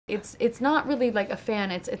It's not really like a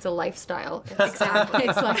fan. It's a lifestyle. Exactly.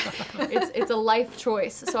 It's a life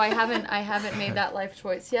choice. So I haven't made that life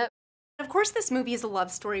choice yet. Of course, this movie is a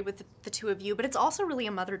love story with the two of you, but it's also really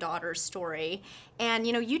a mother-daughter story. And,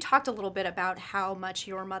 you know, you talked a little bit about how much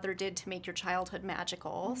your mother did to make your childhood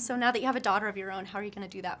magical. So now that you have a daughter of your own, how are you going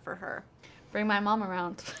to do that for her? Bring my mom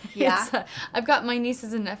around. Yeah. I've got my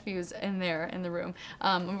nieces and nephews in there in the room.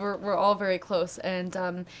 We're all very close,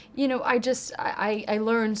 and you know, I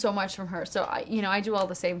learn so much from her. So I do all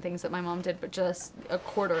the same things that my mom did, but just a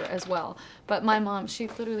quarter as well. But my mom, she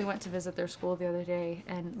literally went to visit their school the other day,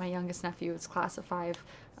 and my youngest nephew is class of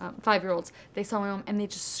 5-year-olds. They saw my mom and they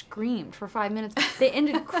just screamed for 5 minutes. They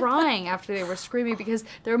ended crying after they were screaming because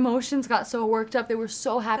their emotions got so worked up. They were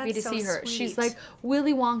so happy to see her. Sweet. She's like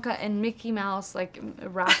Willy Wonka and Mickey Mouse, like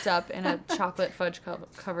wrapped up in a chocolate fudge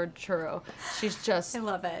covered churro. She's just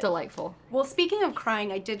delightful. Well, speaking of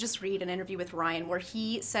crying, I did just read an interview with Ryan where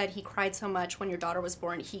he said he cried so much when your daughter was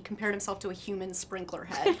born, he compared himself to a human sprinkler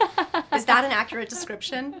head. Is that an accurate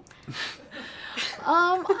description?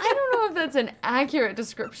 I don't know if that's an accurate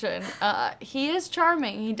description. He is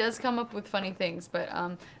charming. He does come up with funny things, but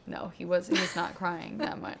no, he was not crying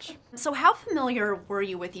that much. So how familiar were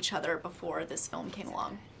you with each other before this film came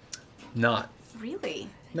along? Not. Really?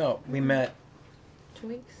 No, we met 2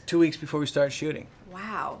 weeks? 2 weeks before we started shooting.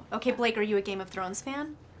 Wow. Okay, Blake, are you a Game of Thrones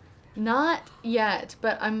fan? Not yet,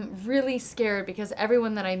 but I'm really scared because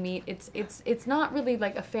everyone that I meet, it's not really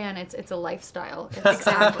like a fan. It's a lifestyle.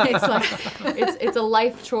 Exactly. It's a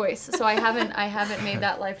life choice. So I haven't made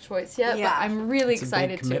that life choice yet. Yeah. But I'm really It's a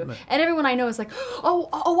big excited to. commitment. And everyone I know is like, oh,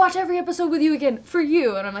 I'll watch every episode with you again for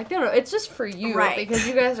you. And I'm like, no, it's just for you, Right. because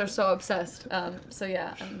you guys are so obsessed. So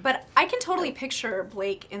yeah. But I can totally picture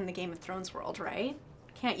Blake in the Game of Thrones world, right?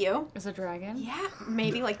 Can't you? As a dragon? Yeah,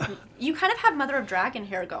 maybe like you kind of have Mother of Dragon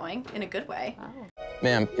hair going in a good way. Oh.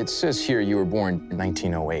 Ma'am, it says here you were born in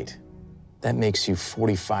 1908. That makes you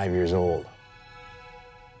 45 years old.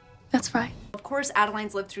 That's right. Of course,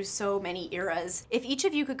 Adeline's lived through so many eras. If each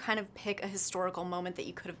of you could kind of pick a historical moment that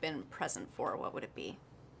you could have been present for, what would it be?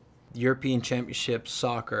 European Championship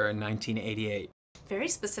soccer in 1988. Very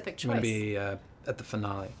specific choice. I'm going to be at the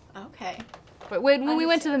finale. Okay. But when we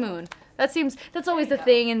went to the moon, that's always the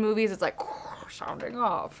thing in movies. It's like sounding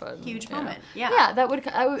off. And, Huge yeah. moment. Yeah. Yeah,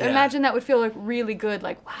 I would Yeah. imagine that would feel like really good.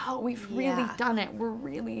 Like, wow, we've really Yeah. done it. We're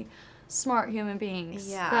really smart human beings.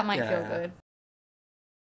 Yeah. That might feel Yeah. good.